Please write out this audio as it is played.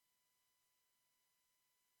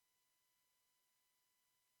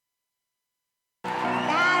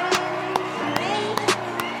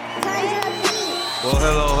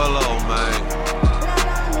Well, hello, man.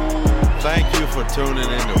 Thank you for tuning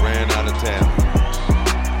in to Ran Out of Talent.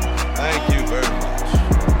 Thank you very much.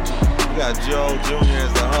 We got Joe Jr.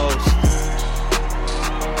 as the host.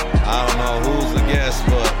 I don't know who's the guest,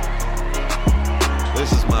 but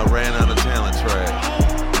this is my Ran Out of Talent track.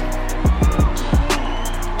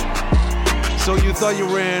 So you thought you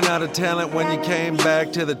ran out of talent when you came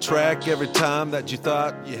back to the track every time that you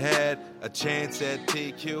thought you had a chance at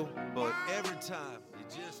TQ, but every time you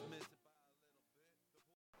just missed it.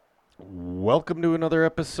 Welcome to another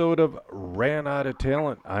episode of Ran Out of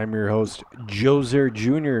Talent. I'm your host, Joe Zer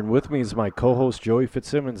Jr., and with me is my co-host, Joey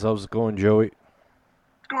Fitzsimmons. How's it going, Joey?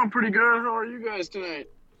 It's going pretty good. How are you guys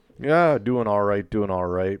tonight? Yeah, doing all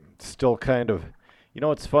right. Still kind of,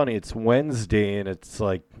 it's funny. It's Wednesday, and it's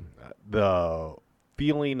like the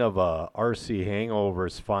feeling of a RC hangover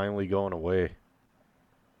is finally going away.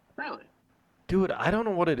 Really? Dude, I don't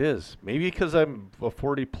know what it is. Maybe because I'm a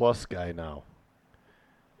 40-plus guy now.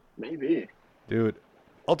 Maybe. Dude,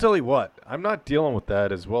 I'll tell you what. I'm not dealing with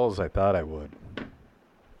that as well as I thought I would.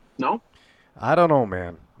 No? I don't know,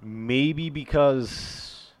 man. Maybe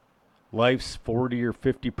because life's 40 or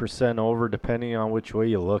 50% over, depending on which way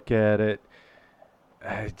you look at it.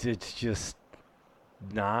 It's just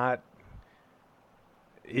not...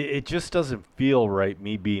 It just doesn't feel right,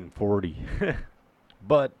 me being 40.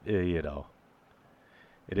 But, it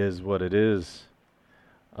is what it is.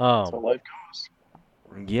 That's how life goes.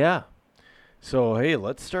 Yeah. So, hey,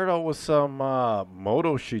 let's start out with some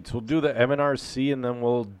moto sheets. We'll do the MNRC, and then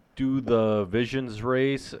we'll do the Visions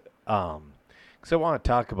race. Because I want to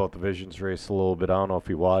talk about the Visions race a little bit. I don't know if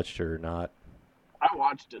you watched it or not. I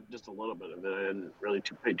watched it, just a little bit of it. I didn't really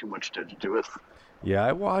pay too much attention to it. Yeah,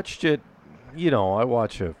 I watched it. I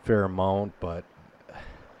watch a fair amount, but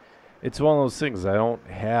it's one of those things. I don't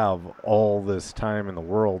have all this time in the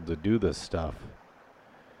world to do this stuff.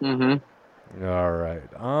 Mm-hmm. All right.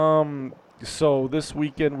 So this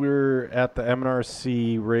weekend we're at the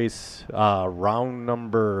MNRC race, round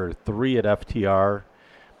number 3 at FTR.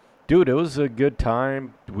 Dude, it was a good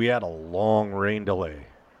time. We had a long rain delay.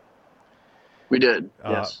 We did.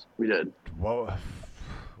 Yes, we did. Well,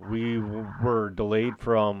 we were delayed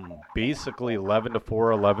from basically 11 to 4,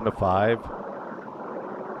 11 to 5.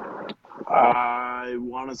 I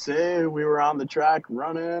want to say we were on the track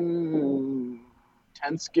running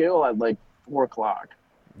 10 scale at like 4 o'clock.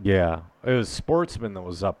 Yeah, it was Sportsman that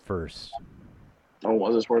was up first. Oh,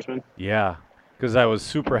 was it Sportsman? Yeah, because I was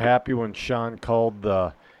super happy when Sean called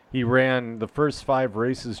he ran the first 5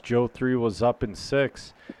 races. Joe 3 was up in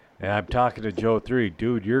 6. And I'm talking to Joe 3,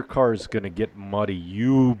 dude, your car's going to get muddy.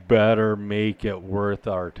 You better make it worth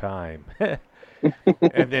our time.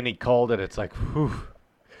 And then he called it. It's like, whew,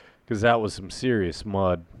 because that was some serious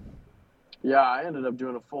mud. Yeah, I ended up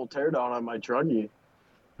doing a full teardown on my truggy.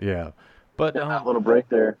 Yeah. But that little break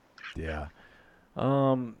there. Yeah.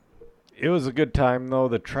 It was a good time, though.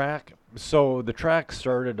 The track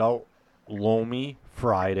started out loamy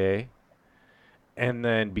Friday. And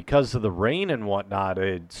then because of the rain and whatnot,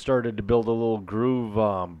 it started to build a little groove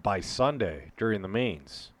by Sunday during the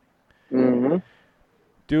mains. Mm-hmm.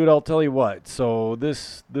 Dude, I'll tell you what. So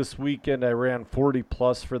this weekend I ran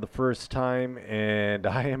 40-plus for the first time, and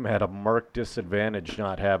I am at a marked disadvantage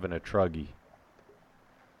not having a truggy.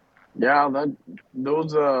 Yeah,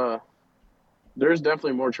 there's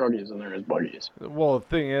definitely more truggies than there is buggies. Well, the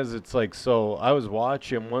thing is, it's like, so I was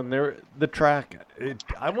watching when the track,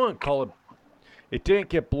 I wouldn't call it. It didn't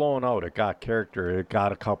get blown out. It got character. It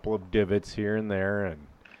got a couple of divots here and there, and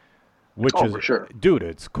for sure. Dude,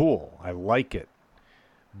 it's cool. I like it.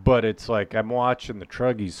 But it's like I'm watching the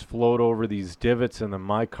truggies float over these divots, and then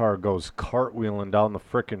my car goes cartwheeling down the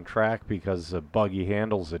frickin' track because the buggy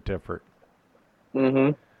handles it different.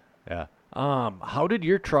 Mm-hmm. Yeah. How did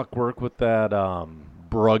your truck work with that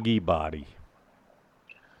bruggy body?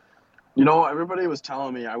 Everybody was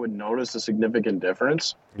telling me I would notice a significant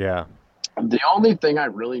difference. Yeah. The only thing I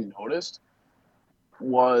really noticed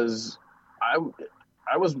was I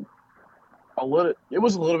was a little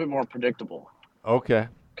bit more predictable. Okay.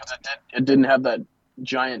 Because it didn't have that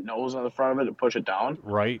giant nose on the front of it to push it down.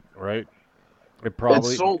 Right. It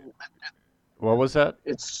probably. What was that?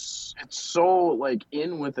 It's so like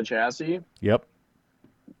in with the chassis. Yep.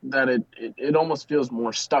 That it almost feels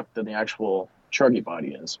more stuck than the actual truggy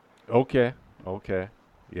body is. Okay.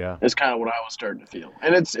 Yeah. It's kind of what I was starting to feel.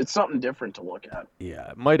 And it's something different to look at.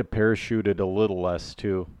 Yeah, it might have parachuted a little less,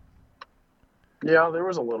 too. Yeah, there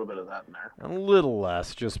was a little bit of that in there. A little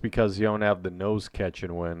less, just because you don't have the nose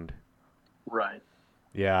catching wind. Right.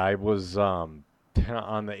 Yeah, I was on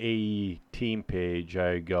the AE team page.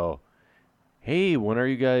 I go, hey, when are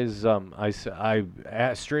you guys,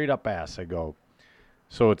 straight up asked, I go,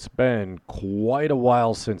 so it's been quite a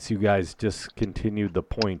while since you guys discontinued the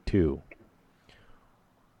 .2.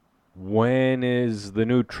 When is the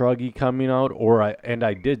new Truggy coming out? And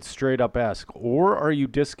I did straight up ask, or are you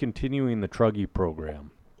discontinuing the Truggy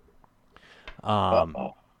program?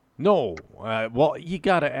 Uh-oh. No. Well, you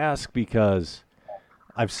got to ask because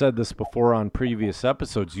I've said this before on previous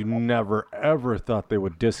episodes. You never, ever thought they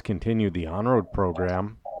would discontinue the on-road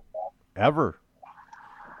program. Ever.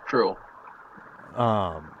 True.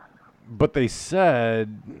 But they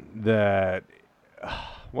said that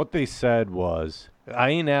what they said was, I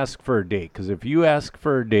ain't asked for a date, because if you ask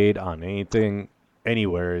for a date on anything,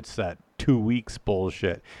 anywhere, it's that 2 weeks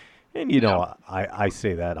bullshit. And you know, I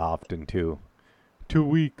say that often too. 2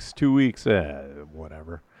 weeks,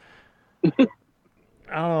 whatever.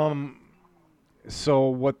 So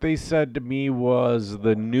what they said to me was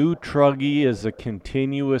the new Truggy is a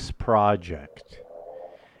continuous project.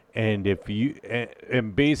 And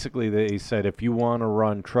and basically they said if you want to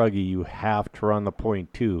run Truggy, you have to run the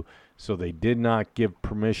 .2. So they did not give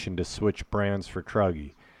permission to switch brands for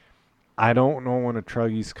Truggy. I don't know when a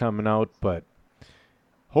Truggy's coming out, but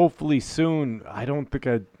hopefully soon. I don't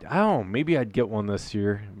know, maybe I'd get one this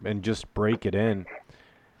year and just break it in.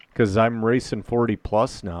 Because I'm racing 40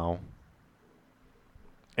 plus now.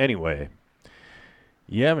 Anyway.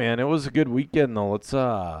 Yeah, man, it was a good weekend though. Let's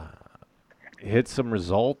hit some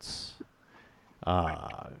results.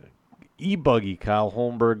 E-Buggy Kyle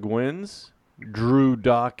Holmberg wins. Drew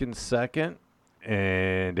Dawkins second.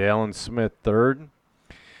 And Alan Smith third.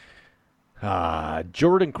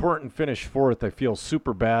 Jordan Corton finished fourth. I feel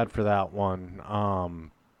super bad for that one.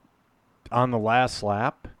 On the last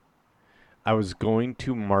lap, I was going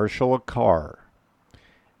to marshal a car.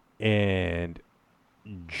 And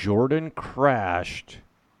Jordan crashed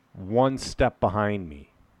one step behind me.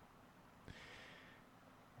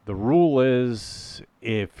 The rule is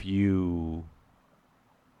if you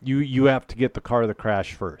have to get the car that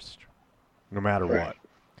crashed first, no matter what.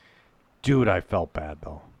 Dude, I felt bad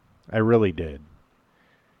though. I really did.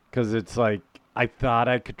 Because it's like, I thought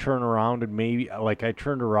I could turn around and maybe, like I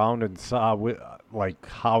turned around and saw like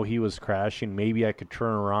how he was crashing. Maybe I could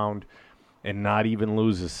turn around and not even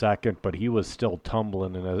lose a second, but he was still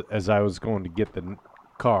tumbling as I was going to get the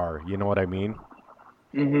car. You know what I mean?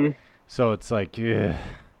 Mm-hmm. So it's like, yeah,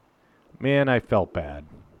 man, I felt bad.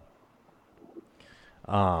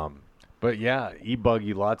 But yeah,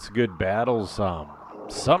 E-Buggy, lots of good battles.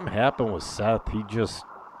 Something happened with Seth. He just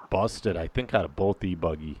busted, I think, out of both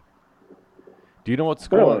E-Buggy. Do you know what's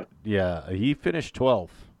going on? Yeah, he finished 12th.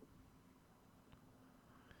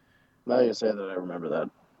 Now you say that, I remember that.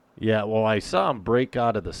 Yeah, well, I saw him break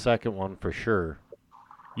out of the second one for sure.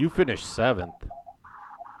 You finished 7th.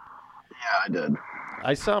 Yeah, I did.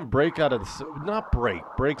 I saw him break out of the... Not break.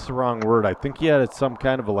 Break's the wrong word. I think he had some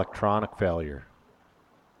kind of electronic failure.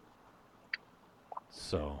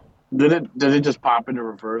 So... Did it just pop into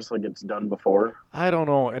reverse like it's done before? I don't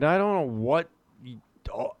know. And I don't know what...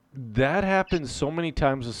 that happens so many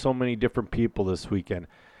times with so many different people this weekend.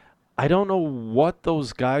 I don't know what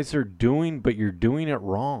those guys are doing, but you're doing it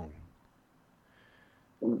wrong.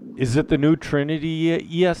 Is it the new Trinity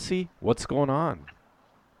ESC? What's going on?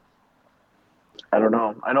 I don't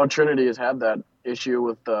know. I know Trinity has had that issue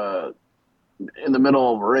with in the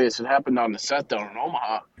middle of a race. It happened on the set down in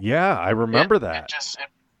Omaha. Yeah, I remember that.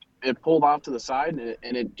 It pulled off to the side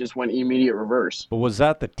and it just went immediate reverse. But was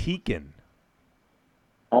that the Tekin?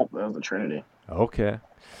 Oh, that was the Trinity. Okay.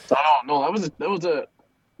 Oh no, that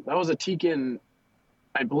was a Tekin.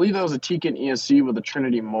 I believe that was a Tekin ESC with a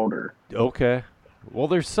Trinity motor. Okay. Well,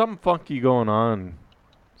 there's something funky going on.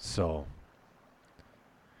 So,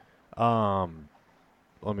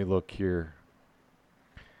 let me look here.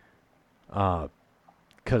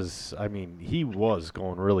 'Cause I mean, he was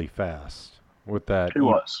going really fast with that. He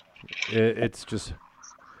was. It's just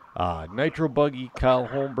Nitro Buggy. Kyle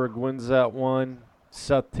Holmberg wins that one.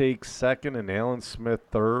 Seth takes second and Alan Smith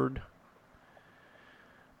third.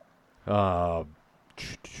 Let's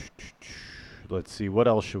see. What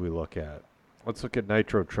else should we look at? Let's look at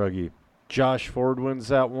Nitro Truggy. Josh Ford wins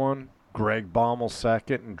that one. Greg Baumel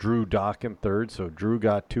second and Drew Dawkins third. So Drew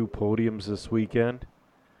got 2 podiums this weekend.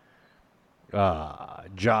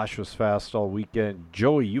 Josh was fast all weekend.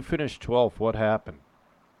 Joey, you finished 12th. What happened?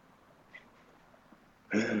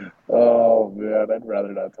 Oh man, I'd rather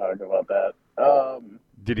not talk about that.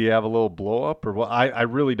 Did he have a little blow up or what? I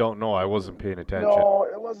really don't know. I wasn't paying attention. No,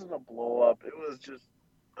 it wasn't a blow up. It was just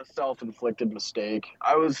a self-inflicted mistake.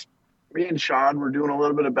 Me and Sean were doing a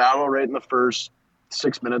little bit of battle right in the first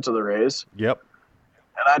 6 minutes of the race. Yep.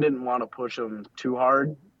 and I didn't want to push him too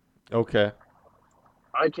hard. Okay.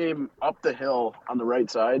 I came up the hill on the right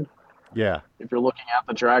side. Yeah. If you're looking at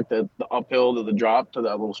the track, the uphill to the drop to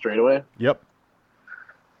that little straightaway, Yep.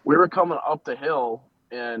 we were coming up the hill,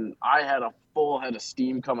 and I had a full head of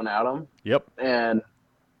steam coming at him, Yep. and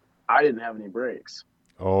I didn't have any brakes.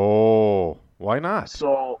 Oh, why not?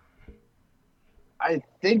 So I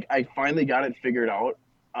think I finally got it figured out.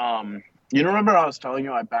 You remember I was telling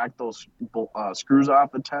you I backed those screws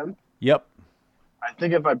off the 10th? Yep. I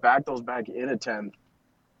think if I back those back in a 10th,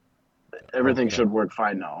 everything Okay. should work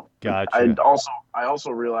fine now. Gotcha. I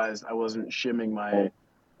also realized I wasn't shimming my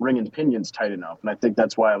ring and pinions tight enough, and I think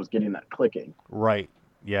that's why I was getting that clicking. Right.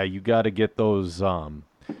 Yeah, you got to get those. I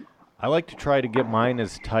like to try to get mine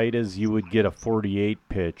as tight as you would get a 48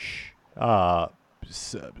 pitch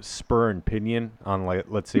spur and pinion on, like,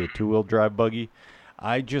 let's say, a two-wheel drive buggy.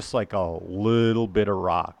 I just like a little bit of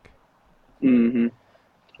rock. Mm-hmm.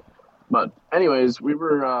 But anyways, we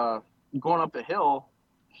were going up the hill.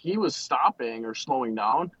 He was stopping or slowing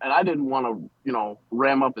down, and I didn't want to,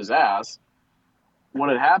 ram up his ass. What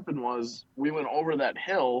had happened was we went over that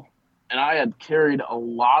hill, and I had carried a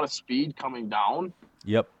lot of speed coming down,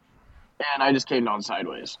 Yep. and I just came down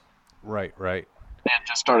sideways Right. and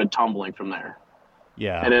just started tumbling from there.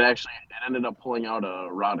 Yeah. And it ended up pulling out a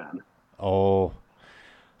rod end. Oh.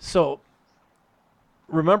 So,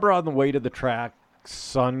 remember on the way to the track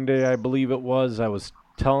Sunday, I believe it was, I was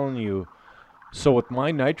telling you, so with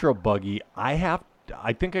my nitro buggy, I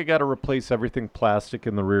think I got to replace everything plastic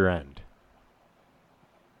in the rear end.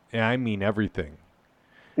 And I mean everything.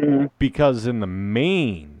 Mm-hmm. Because in the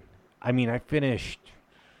main, I finished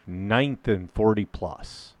 9th in 40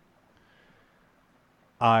 plus.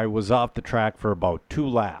 I was off the track for about 2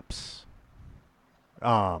 laps.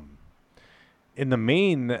 In the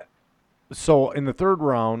main, so in the third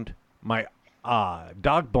round, my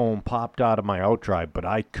dog bone popped out of my outdrive, but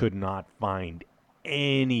I could not find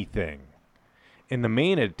anything. In the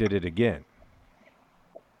main, it did it again.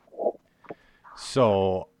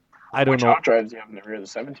 So I don't Which know. outdrives do you have in the rear? The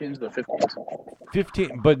 17s, the 15s?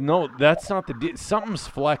 15, but no, that's not something's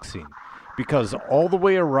flexing, because all the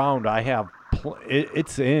way around I have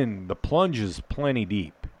the plunge is plenty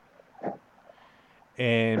deep,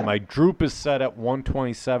 and my droop is set at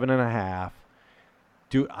 127.5.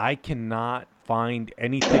 Dude, I cannot find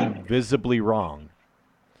anything visibly wrong,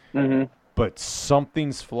 but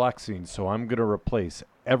something's flexing, so I'm gonna replace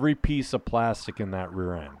every piece of plastic in that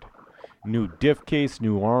rear end. New diff case,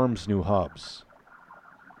 new arms, new hubs.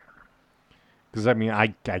 Because,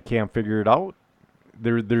 I can't figure it out.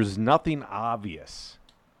 There's nothing obvious.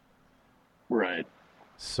 Right.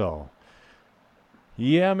 So,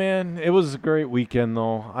 yeah, man, it was a great weekend,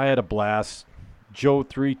 though. I had a blast. Joe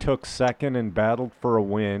 3 took second and battled for a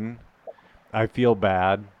win. I feel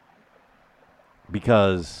bad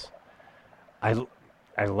because I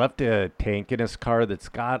left a tank in his car that's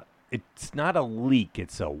got, it's not a leak,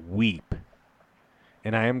 it's a weep.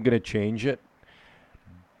 And I am going to change it.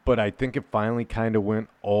 But I think it finally kind of went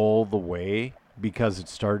all the way because it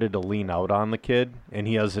started to lean out on the kid, and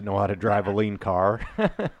he doesn't know how to drive a lean car.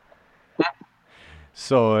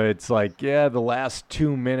 So it's like, yeah, the last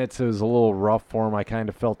 2 minutes it was a little rough for him. I kind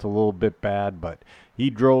of felt a little bit bad, but he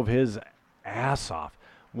drove his ass off.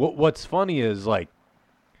 What's funny is, like,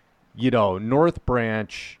 North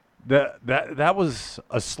Branch, that was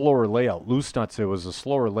a slower layout. Loose Nuts, it was a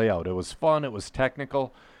slower layout. It was fun. It was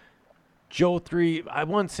technical. Joe 3, I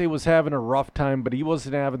wouldn't say was having a rough time, but he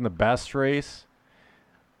wasn't having the best race.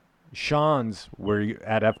 Sean's,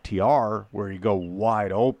 at FTR, where you go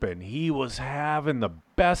wide open, he was having the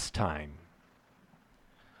best time.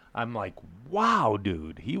 I'm like, wow,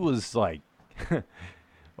 dude. He was like,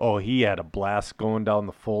 oh, he had a blast going down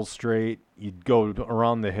the full straight. You'd go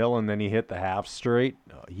around the hill, and then he hit the half straight.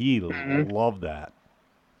 He loved that.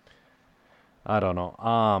 I don't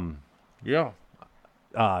know. Yeah.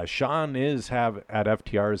 Sean at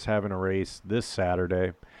FTR is having a race this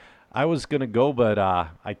Saturday. I was gonna go, but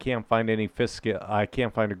I can't find any I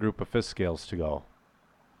can't find a group of fifth scales to go.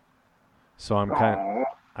 So I'm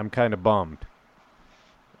kind of bummed.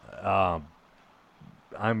 I'm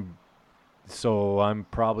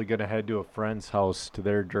probably gonna head to a friend's house to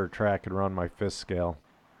their dirt track and run my fifth scale.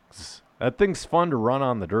 That thing's fun to run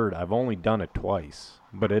on the dirt. I've only done it twice,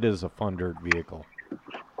 but it is a fun dirt vehicle.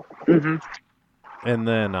 And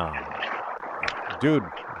then, dude,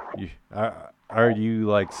 are you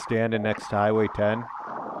like standing next to Highway 10?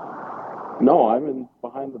 No, I'm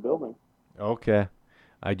behind the building. Okay.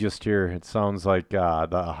 I just hear it sounds like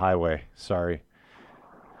the highway. Sorry.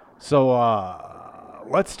 So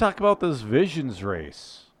let's talk about this Visions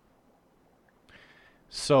race.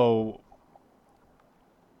 So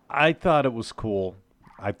I thought it was cool.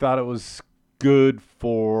 I thought it was good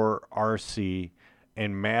for RC,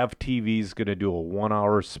 and Mav TV is going to do a 1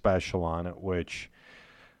 hour special on it, which,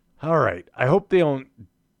 all right, I hope they don't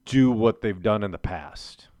do what they've done in the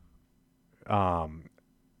past. Are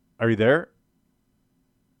you there?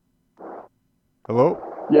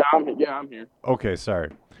 Hello? Yeah, I'm here. Okay,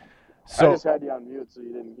 sorry. I So just had you on mute so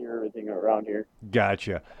you didn't hear everything around here.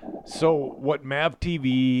 Gotcha. So what Mav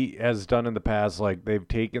TV has done in the past, like they've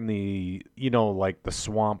taken the, like the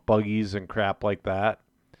swamp buggies and crap like that,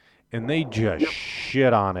 and they just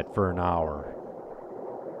shit on it for an hour.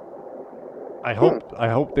 I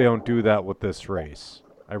hope they don't do that with this race.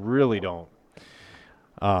 I really don't.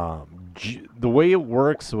 The way it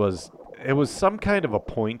works was it was some kind of a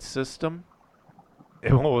point system.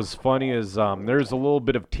 And what was funny is there's a little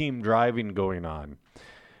bit of team driving going on.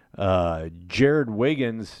 Jared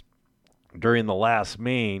Wiggins, during the last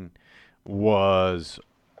main, was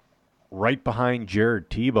right behind Jared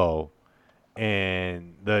Tebow,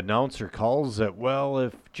 and the announcer calls it, well,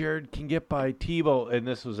 if Jared can get by Tebow, and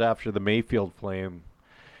this was after the Mayfield Flame,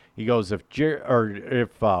 he goes, if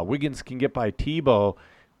Wiggins can get by Tebow,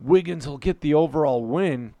 Wiggins will get the overall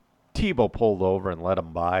win. Tebow pulled over and let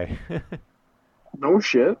him by. No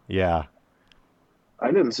shit. Yeah. I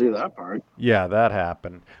didn't see that part. Yeah, that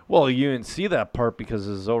happened. Well, you didn't see that part because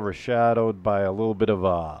it was overshadowed by a little bit of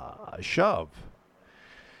a shove.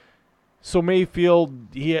 So Mayfield,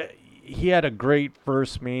 he had a great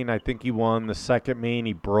first main. I think he won. The second main,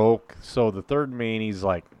 he broke. So the third main, he's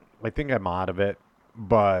like, I think I'm out of it.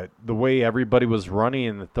 But the way everybody was running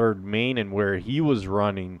in the third main and where he was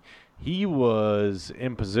running, he was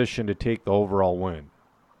in position to take the overall win.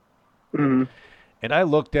 Mm-hmm. And I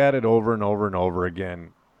looked at it over and over and over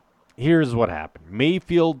again. Here's what happened.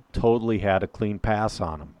 Mayfield totally had a clean pass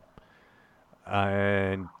on him.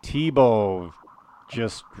 And Tebow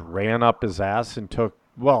just ran up his ass and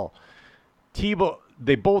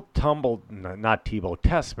they both tumbled, not Tebow,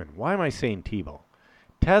 Tessman. Why am I saying Tebow?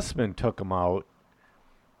 Tessman took him out,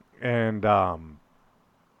 and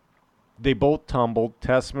they both tumbled.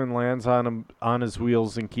 Tessman lands on his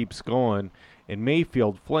wheels and keeps going, and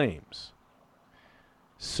Mayfield flames.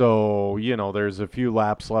 So, there's a few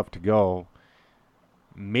laps left to go.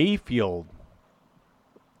 Mayfield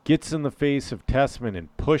gets in the face of Tessman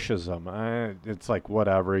and pushes him. It's like,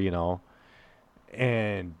 whatever,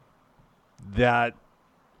 And that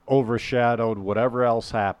overshadowed whatever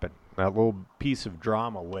else happened. That little piece of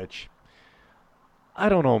drama, which, I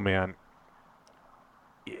don't know, man.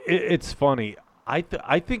 It's funny. I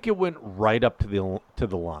think it went right up to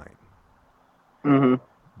the line. Mm-hmm.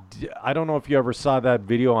 I don't know if you ever saw that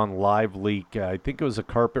video on Live Leak. I think it was a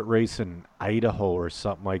carpet race in Idaho or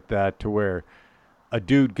something like that, to where a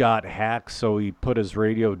dude got hacked, so he put his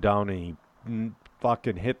radio down and he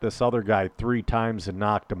fucking hit this other guy 3 times and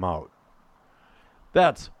knocked him out.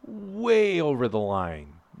 That's way over the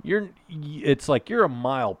line. It's like you're a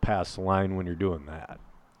mile past the line when you're doing that.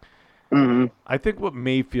 Mm-hmm. I think what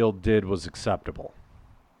Mayfield did was acceptable.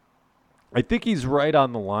 I think he's right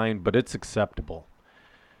on the line, but it's acceptable.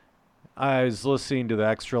 I was listening to the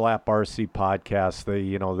Extra Lap RC podcast.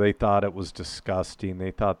 They thought it was disgusting.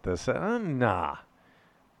 They thought this.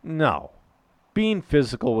 No. Being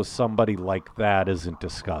physical with somebody like that isn't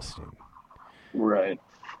disgusting. Right.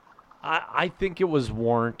 I think it was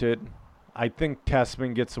warranted. I think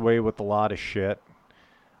Tessman gets away with a lot of shit.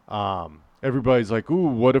 Everybody's like, ooh,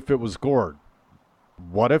 what if it was Gord?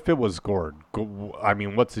 What if it was Gord? I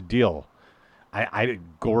mean, what's the deal?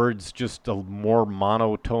 Gord's just a more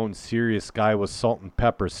monotone, serious guy with salt and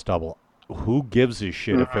pepper stubble. Who gives a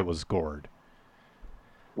shit if it was Gord?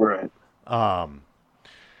 Right.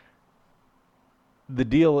 The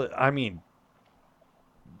deal, I mean,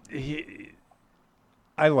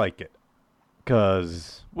 I like it.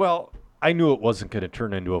 Because, well, I knew it wasn't going to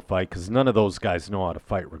turn into a fight because none of those guys know how to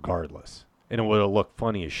fight regardless. And it would have looked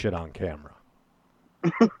funny as shit on camera.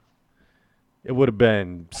 It would have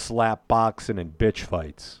been slap boxing and bitch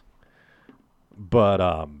fights.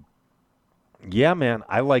 But, yeah, man,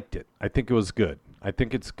 I liked it. I think it was good. I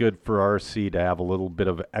think it's good for RC to have a little bit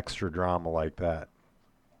of extra drama like that.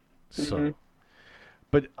 So,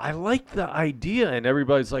 but I like the idea, and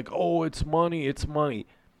everybody's like, oh, it's money, it's money.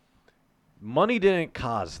 Money didn't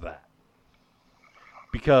cause that.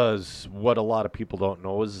 Because what a lot of people don't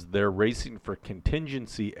know is they're racing for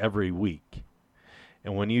contingency every week.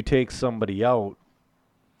 And when you take somebody out,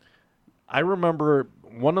 I remember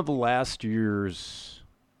one of the last years,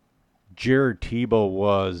 Jared Tebow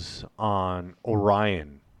was on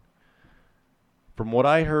Orion. From what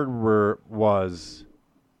I heard was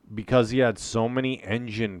because he had so many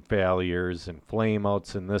engine failures and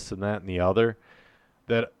flameouts and this and that and the other,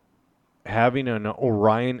 that having an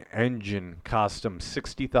Orion engine cost him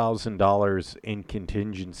 $60,000 in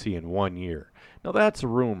contingency in 1 year. Now, that's a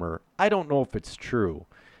rumor. I don't know if it's true,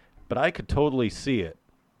 but I could totally see it.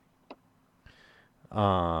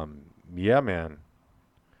 Yeah, man.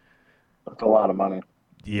 That's a lot of money.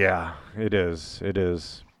 Yeah, it is. It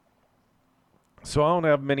is. So I don't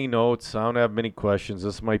have many notes. I don't have many questions.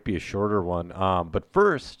 This might be a shorter one. But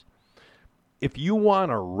first, if you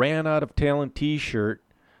want a Ran Out of Talent t-shirt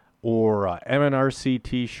or a MNRC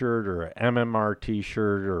t-shirt or a MMR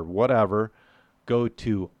t-shirt or whatever, go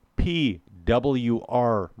to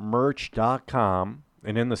pwrmerch.com,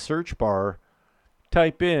 and in the search bar,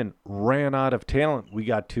 type in Ran Out of Talent. We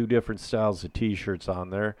got 2 different styles of t-shirts on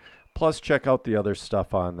there. Plus, check out the other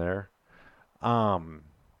stuff on there.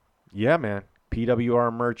 Yeah, man.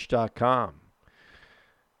 pwrmerch.com.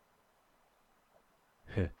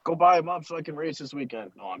 Go buy them up so I can race this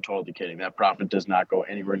weekend. No, I'm totally kidding. That profit does not go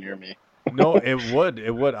anywhere near me. No, it would.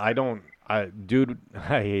 It would. Dude,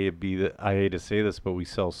 I hate to say this, but we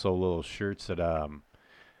sell so little shirts that I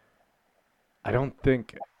don't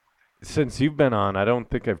think, since you've been on, I don't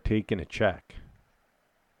think I've taken a check.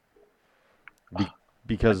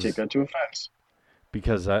 Because I take that to offense.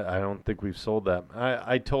 Because I don't think we've sold that.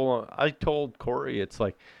 I told Corey, it's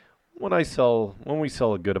like when we sell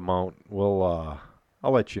a good amount, I'll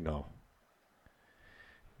let you know.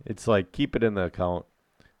 It's like, keep it in the account.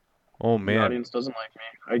 Oh man, the audience doesn't like me.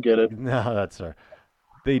 I get it. No, that's all right.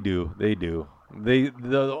 They do. The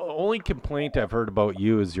only complaint I've heard about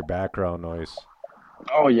you is your background noise.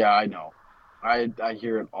 Oh yeah, I know. I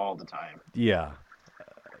hear it all the time. Yeah.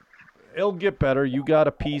 It'll get better. You got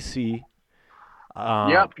a PC.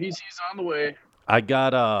 Yep, PC's on the way.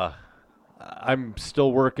 I'm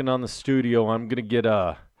still working on the studio. I'm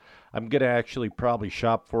gonna actually probably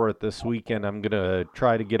shop for it this weekend. I'm gonna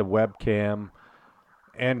try to get a webcam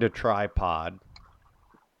and a tripod.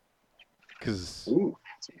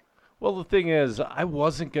 Well, the thing is, I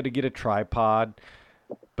wasn't gonna get a tripod,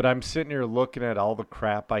 but I'm sitting here looking at all the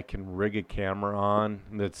crap I can rig a camera on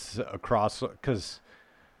that's across, because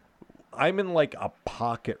I'm in like a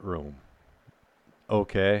pocket room.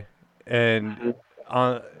 Okay, and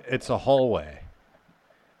it's a hallway,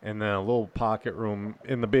 and then a little pocket room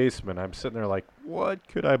in the basement. I'm sitting there like, what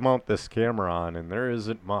could I mount this camera on? And there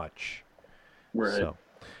isn't much. Right. So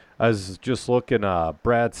I was just looking,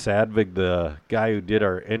 Brad Sadvig, the guy who did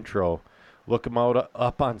our intro, look him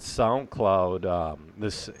up on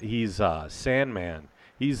SoundCloud. He's Sandman.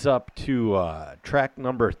 He's up to track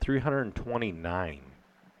number 329.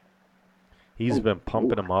 He's been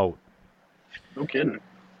pumping them out. No kidding.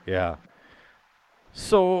 Yeah.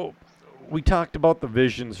 So we talked about the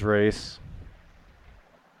Visions race.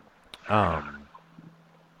 We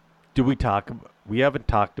haven't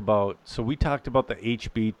talked about, so we talked about the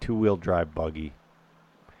HB 2-wheel drive buggy.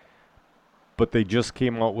 But they just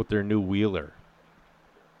came out with their new wheeler.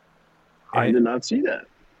 I did not see that.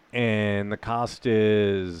 And the cost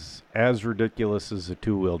is as ridiculous as a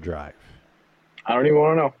 2-wheel drive. I don't even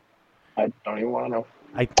want to know.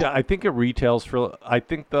 I think it retails for, I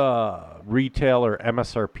think the retailer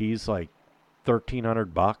MSRP is like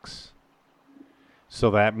 $1,300.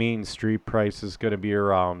 So that means street price is going to be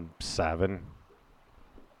around $7.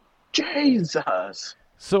 Jesus.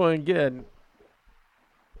 So again,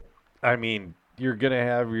 I mean, you're going to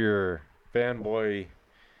have your fanboy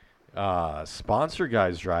sponsor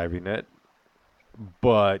guys driving it,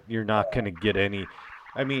 but you're not going to get any.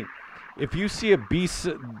 I mean, if you see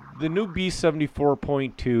the new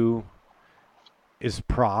B74.2 is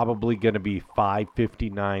probably going to be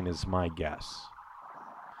 $559 is my guess.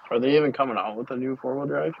 Are they even coming out with a new 4-wheel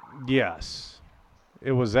drive? Yes.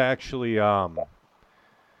 It was actually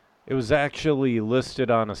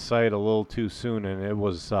listed on a site a little too soon, and it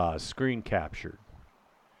was screen captured.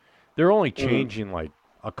 They're only changing like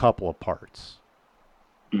a couple of parts.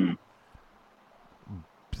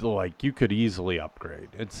 So, like, you could easily upgrade.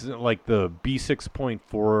 It's like the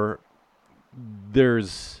B6.4,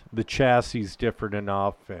 there's the chassis different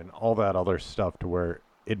enough and all that other stuff to where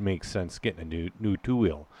it makes sense getting a new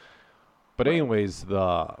 2-wheel. But anyways,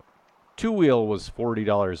 the 2-wheel was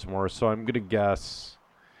 $40 more, so I'm going to guess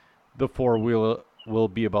the 4-wheel will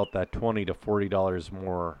be about that $20 to $40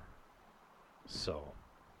 more. So,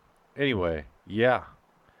 anyway, yeah.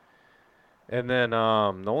 And then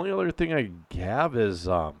the only other thing I have is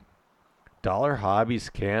Dollar Hobbies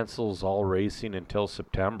cancels all racing until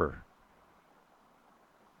September.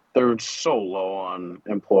 They're so low on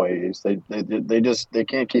employees. They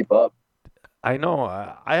can't keep up. I know.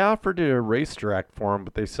 I offered to race direct for him,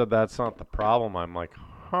 but they said that's not the problem. I'm like,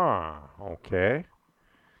 huh, okay.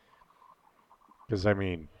 Because, I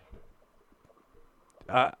mean,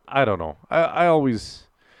 I don't know. I always,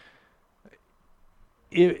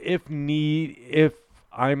 if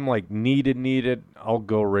I'm like needed, I'll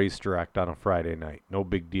go race direct on a Friday night. No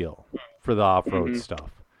big deal for the off-road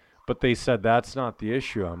stuff. But they said that's not the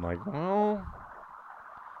issue. I'm like, well,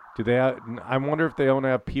 do they? I wonder if they don't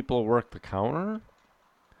have people work the counter.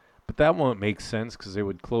 But that won't make sense because they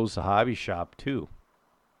would close the hobby shop too.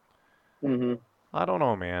 I don't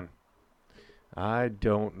know, man. I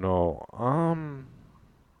don't know.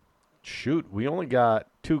 Shoot, we only got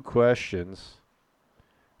 2 questions.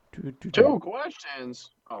 Two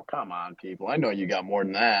questions? Oh, come on, people. I know you got more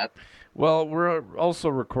than that. Well, we're also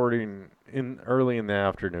recording early in the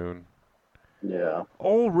afternoon. Yeah.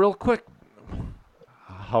 Oh, real quick.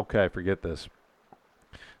 How could I forget this?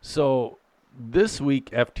 So, this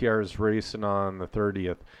week, FTR is racing on the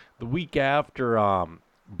 30th. The week after,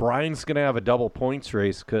 Brian's going to have a double points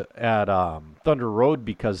race at Thunder Road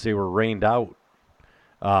because they were rained out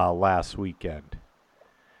last weekend.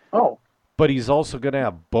 Oh. But he's also going to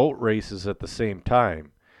have boat races at the same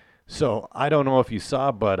time. So, I don't know if you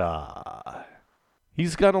saw, but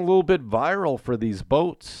he's gone a little bit viral for these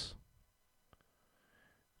boats.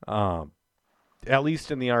 At least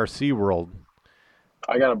in the RC world.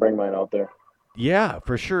 I got to bring mine out there. Yeah,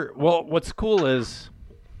 for sure. Well, what's cool is,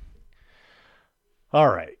 all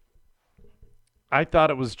right, I thought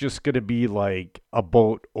it was just going to be like a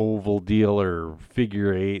boat oval deal or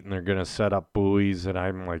figure 8, and they're going to set up buoys, and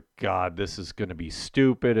I'm like, God, this is going to be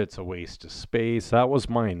stupid. It's a waste of space. That was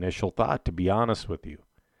my initial thought, to be honest with you.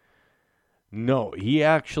 No, he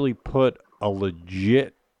actually put a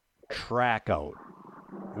legit track out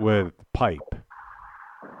with pipe.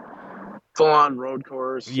 Full-on road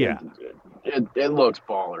course. Yeah. It looks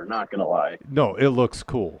baller, not gonna lie. No, it looks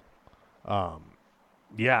cool.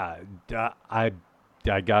 Yeah, I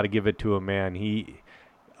got to give it to him, man.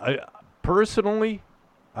 Personally,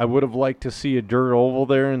 I would have liked to see a dirt oval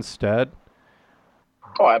there instead.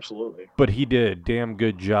 Oh, absolutely. But he did a damn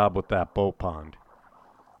good job with that boat pond.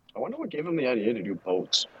 I wonder what gave him the idea to do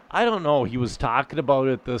boats. I don't know. He was talking about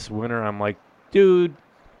it this winter. I'm like, dude,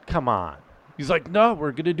 come on. He's like, no,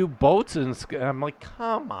 we're going to do boats. And I'm like,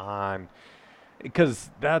 come on.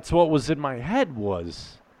 Because that's what was in my head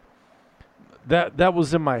was. That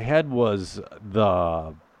was in my head was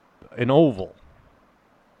an oval.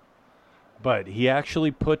 But he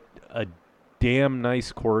actually put a damn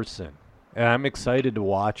nice course in. And I'm excited to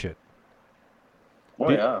watch it.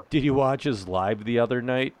 Oh, yeah. Did you watch his live the other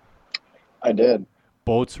night? I did.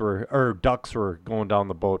 Ducks were going down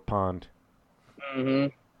the boat pond.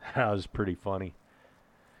 Mm-hmm. That was pretty funny.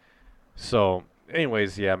 So,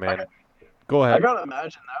 anyways, yeah, man. Go ahead. I gotta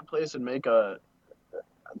imagine that place would make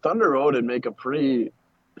Thunder Road would make a pretty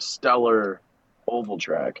stellar oval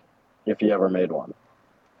track if he ever made one.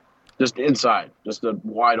 Just inside, just a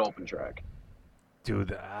wide open track.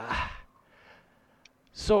 Dude,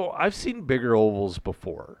 so I've seen bigger ovals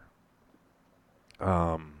before.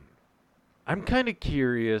 I'm kind of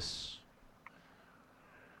curious.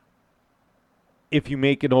 If you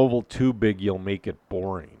make an oval too big, you'll make it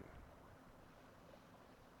boring.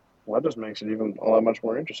 Well, that just makes it even all that much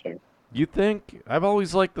more interesting. You think? I've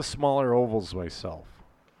always liked the smaller ovals myself.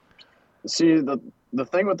 See, the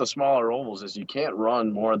thing with the smaller ovals is you can't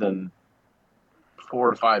run more than 4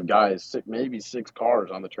 or 5 guys, maybe 6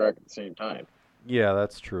 cars on the track at the same time. Yeah,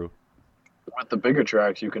 that's true. With the bigger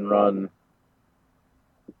tracks, you can run,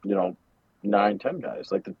 9, 10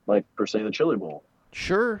 guys, like per se the Chili Bowl.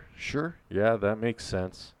 Sure. Yeah, that makes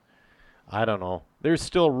sense. I don't know. There's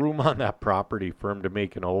still room on that property for him to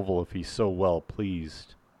make an oval if he's so well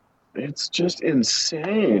pleased. It's just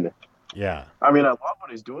insane. Yeah. I mean, I love what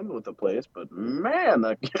he's doing with the place, but man,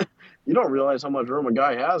 you don't realize how much room a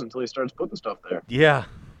guy has until he starts putting stuff there. Yeah.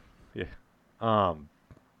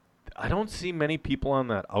 I don't see many people on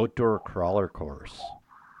that outdoor crawler course.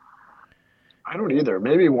 I don't either.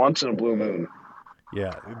 Maybe once in a blue moon.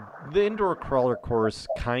 Yeah, the indoor crawler course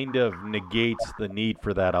kind of negates the need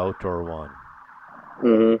for that outdoor one.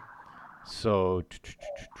 Mm-hmm. So,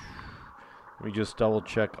 let me just double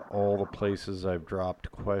check all the places I've dropped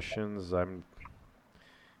questions.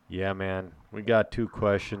 Yeah, man, we got 2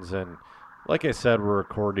 questions, and like I said, we're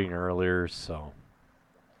recording earlier, so.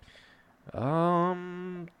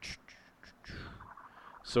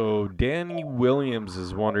 So Danny Williams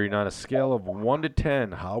is wondering, on a scale of 1 to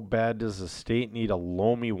 10, how bad does the state need a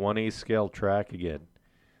Loamy 1A scale track again?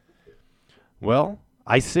 Well,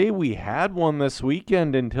 I say we had one this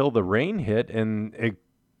weekend until the rain hit, and it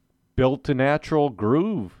built a natural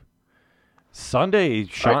groove. Sunday,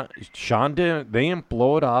 Sean didn't. They didn't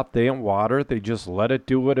blow it off. They didn't water it. They just let it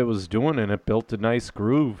do what it was doing, and it built a nice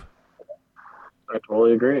groove. I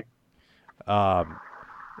totally agree.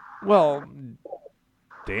 Well,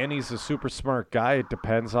 Danny's a super smart guy. It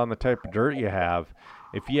depends on the type of dirt you have.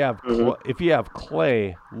 If you have if you have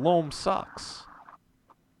clay, loam sucks.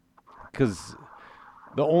 Because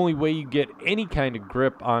the only way you get any kind of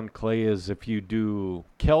grip on clay is if you do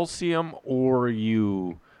calcium or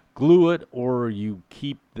you glue it or you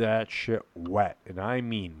keep that shit wet. And I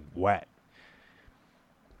mean wet.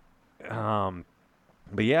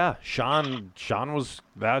 But yeah, Sean was,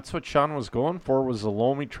 that's what Sean was going for, was a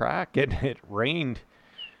loamy track. It rained.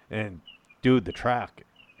 And dude, the track,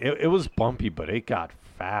 it was bumpy, but it got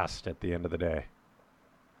fast at the end of the day.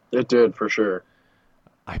 It did, for sure.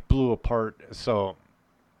 I blew apart. So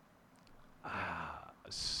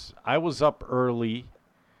I was up early,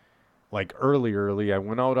 like early. I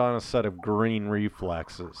went out on a set of green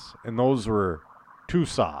reflexes, and those were too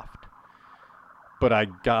soft. But I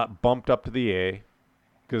got bumped up to the A,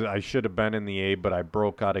 because I should have been in the A, but I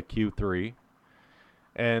broke out of Q3.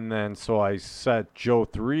 And then so I set Joe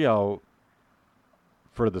 3 out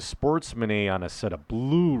for the Sportsman A on a set of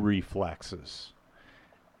blue reflexes.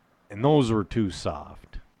 And those were too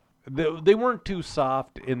soft. They weren't too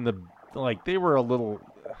soft in the, like, they were a little,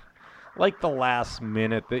 like the last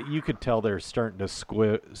minute that you could tell they're starting to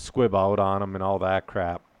squib out on them and all that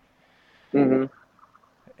crap. Mm-hmm.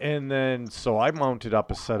 And then so I mounted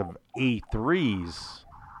up a set of A3s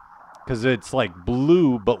because it's like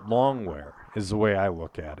blue but long wear is the way I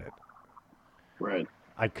look at it. Right.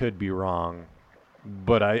 I could be wrong,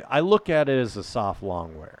 but I look at it as a soft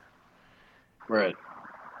long wear. Right.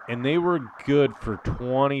 And they were good for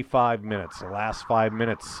 25 minutes. The last 5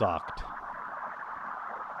 minutes sucked.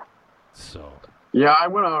 So. Yeah, I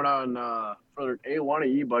went out on, for A1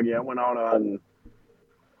 E-Buggy, I went out on,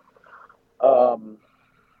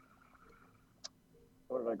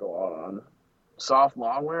 what did I go out on? Soft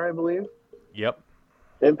long wear, I believe. Yep.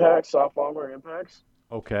 Impacts, soft long wear impacts.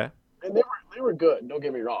 Okay. And they were good, don't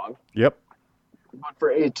get me wrong. Yep. But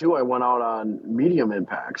for A2, I went out on medium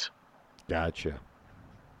impacts. Gotcha.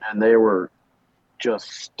 And they were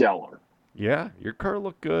just stellar. Yeah, your car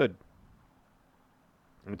looked good.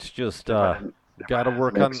 It's just gotta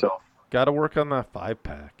work on that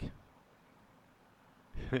 5-pack.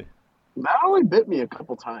 That only bit me a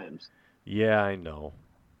couple times. Yeah, I know.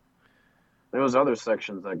 There was other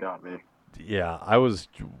sections that got me. Yeah, I was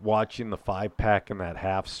watching the 5-pack in that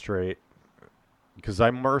half straight because I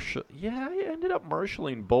ended up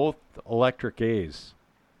marshalling both electric A's.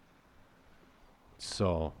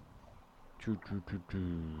 So,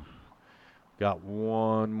 got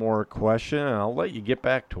one more question, and I'll let you get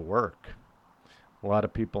back to work. A lot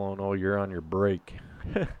of people don't know you're on your break.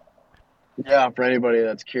 Yeah, for anybody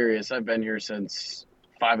that's curious, I've been here since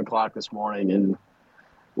 5 o'clock this morning, and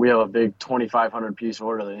we have a big 2,500 piece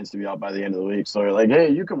order that needs to be out by the end of the week. So they're like,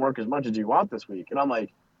 hey, you can work as much as you want this week. And I'm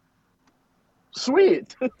like,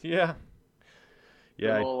 sweet. Yeah.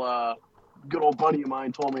 Yeah. Good old buddy of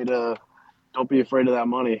mine told me to don't be afraid of that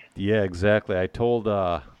money. Yeah, exactly. I told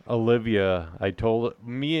Olivia,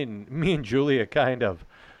 me and Julia kind of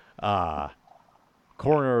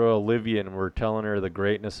cornered Olivia and we're telling her the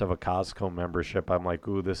greatness of a Costco membership. I'm like,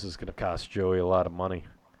 ooh, this is going to cost Joey a lot of money.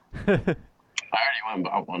 I already went and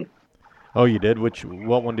bought one. Oh, you did?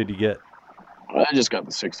 What one did you get? I just got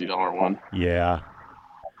the $60 one. Yeah.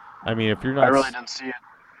 I mean, if you're not... I really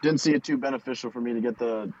didn't see it too beneficial for me to get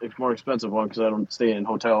the more expensive one because I don't stay in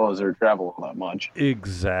hotels or travel all that much.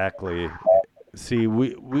 Exactly. See,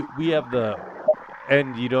 we have the...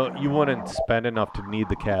 And you wouldn't spend enough to need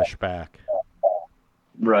the cash back.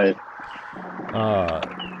 Right.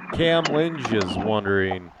 Cam Lynch is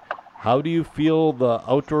wondering... How do you feel the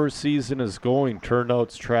outdoor season is going?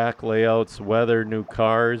 Turnouts, track layouts, weather, new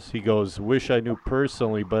cars? He goes, wish I knew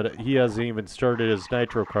personally, but he hasn't even started his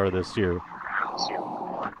nitro car this year.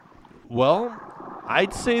 Well,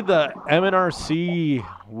 I'd say the MNRC,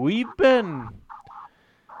 we've been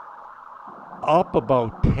up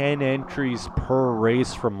about 10 entries per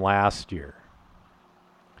race from last year.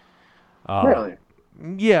 Really?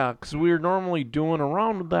 Yeah, because we were normally doing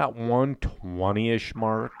around that 120-ish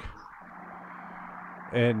mark.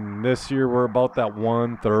 And this year we're about that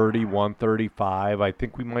 130, 135. I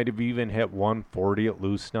think we might have even hit 140 at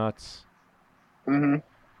Loose Nuts.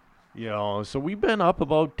 Mm-hmm. So we've been up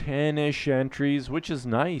about 10-ish entries, which is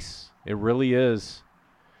nice. It really is.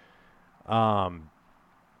 I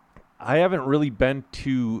haven't really been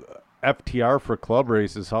to FTR for club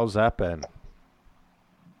races. How's that been?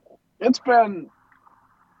 It's been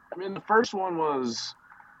I mean, the first one was,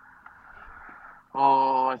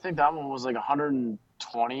 oh, I think that one was like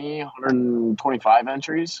 120, 125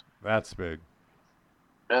 entries. That's big.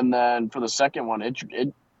 And then for the second one,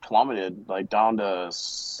 it plummeted like down to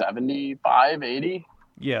 75, 80.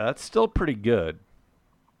 Yeah, that's still pretty good.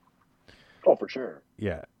 Oh, for sure.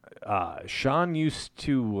 Yeah. Sean used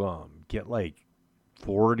to get like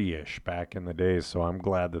 40-ish back in the day, so I'm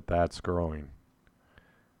glad that that's growing.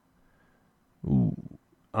 Ooh.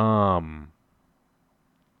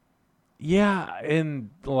 Yeah, and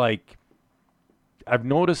like I've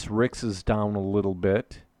noticed Rick's is down a little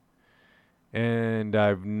bit, and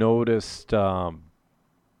I've noticed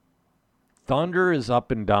Thunder is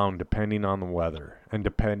up and down depending on the weather and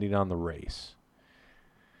depending on the race.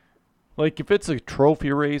 Like if it's a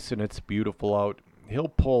trophy race and it's beautiful out, he'll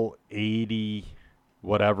pull 80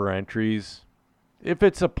 whatever entries. If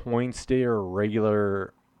it's a points day or a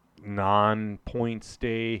regular non-points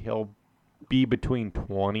day, he'll be between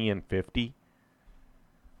 20 and 50.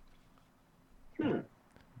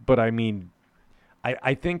 But I mean,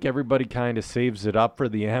 I think everybody kind of saves it up for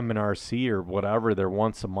the MNRC or whatever, their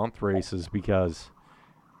once-a-month races, because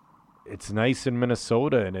it's nice in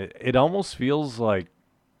Minnesota, and it almost feels like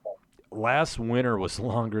last winter was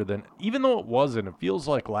longer than, even though it wasn't, it feels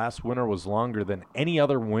like last winter was longer than any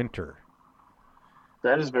other winter.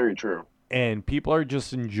 That is very true. And people are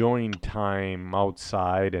just enjoying time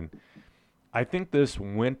outside, and I think this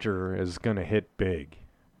winter is going to hit big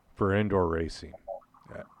for indoor racing.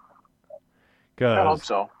 I hope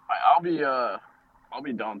so. I'll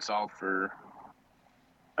be down south for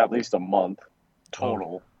at least a month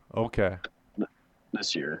total. Oh, okay.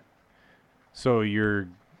 This year. So we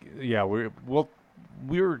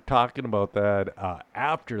were talking about that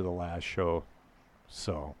after the last show.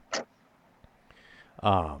 So,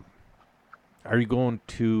 are you going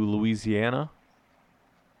to Louisiana?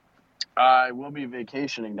 I will be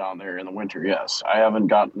vacationing down there in the winter. Yes, I've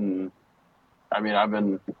been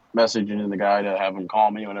messaging the guy to have him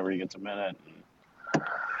call me whenever he gets a minute.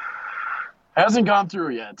 Hasn't gone through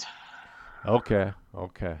yet. Okay.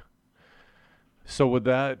 So would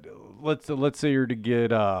that, let's say you're to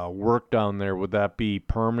get work down there, would that be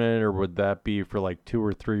permanent or would that be for like 2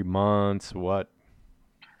 or 3 months? What?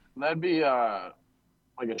 That'd be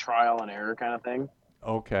like a trial and error kind of thing.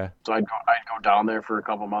 Okay. So I'd go down there for a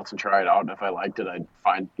couple months and try it out, and if I liked it, I'd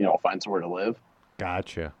find somewhere to live.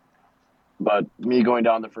 Gotcha. But me going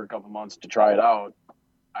down there for a couple months to try it out,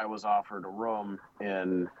 I was offered a room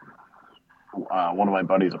in one of my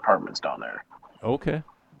buddy's apartments down there. Okay.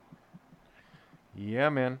 Yeah,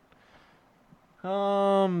 man.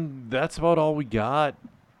 That's about all we got.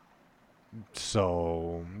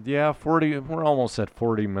 So, yeah, we're almost at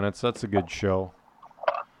 40 minutes. That's a good show.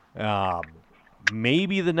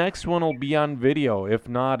 Maybe the next one will be on video. If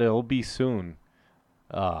not, it'll be soon.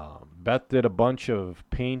 Beth did a bunch of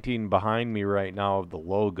painting behind me right now of the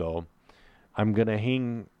logo. I'm going to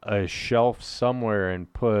hang a shelf somewhere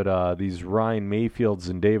and put these Ryan Mayfields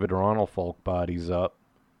and David Ronald-Folk bodies up.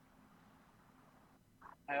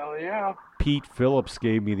 Hell yeah. Pete Phillips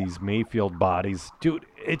gave me these Mayfield bodies. Dude,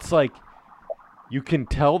 it's like you can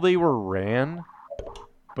tell they were ran,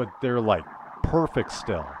 but they're like perfect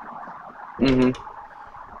still. Mm-hmm.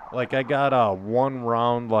 Like I got a one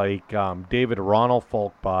round like David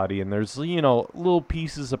Ronald-Folk body, and there's little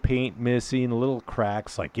pieces of paint missing, little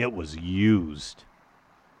cracks, like it was used.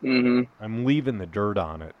 Mm-hmm. I'm leaving the dirt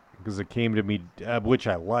on it because it came to me, which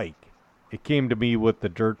I like. It came to me with the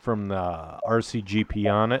dirt from the RCGP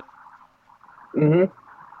on it. Mm-hmm.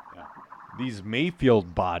 Yeah. These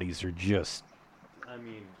Mayfield bodies are just,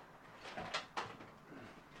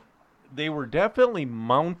 they were definitely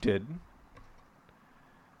mounted.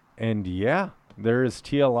 And yeah, there is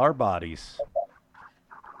TLR bodies.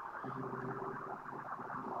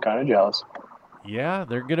 Kind of jealous. Yeah,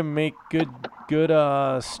 they're gonna make good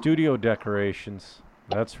studio decorations.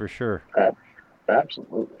 That's for sure.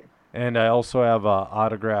 Absolutely. And I also have a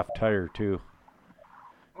autographed tire too.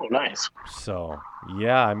 Oh, nice. So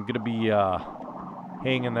yeah, I'm gonna be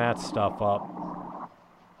hanging that stuff up.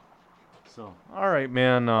 So all right,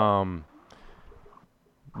 man.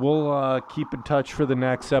 We'll keep in touch for the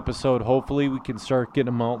next episode. Hopefully we can start getting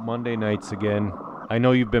them out Monday nights again. I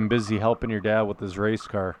know you've been busy helping your dad with his race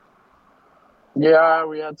car. Yeah,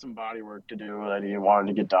 we had some body work to do that he wanted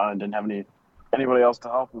to get done and didn't have anybody else to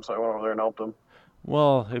help him, so I went over there and helped him.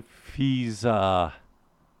 Well, if he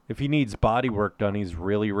needs body work done, he's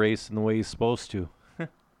really racing the way he's supposed to.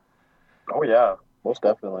 Oh yeah, most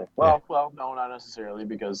definitely. Well, no, not necessarily,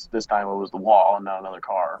 because this time it was the wall and not another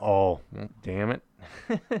car. Oh, damn it.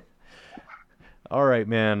 All right,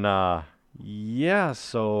 man. Yeah,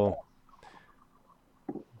 so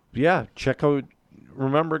yeah, check out.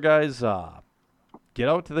 Remember, guys, get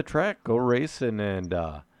out to the track, go racing, and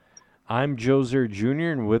I'm Joser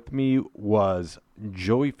Jr. and with me was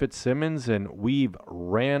Joey Fitzsimmons, and we've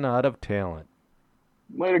ran out of talent.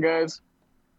 Later, guys.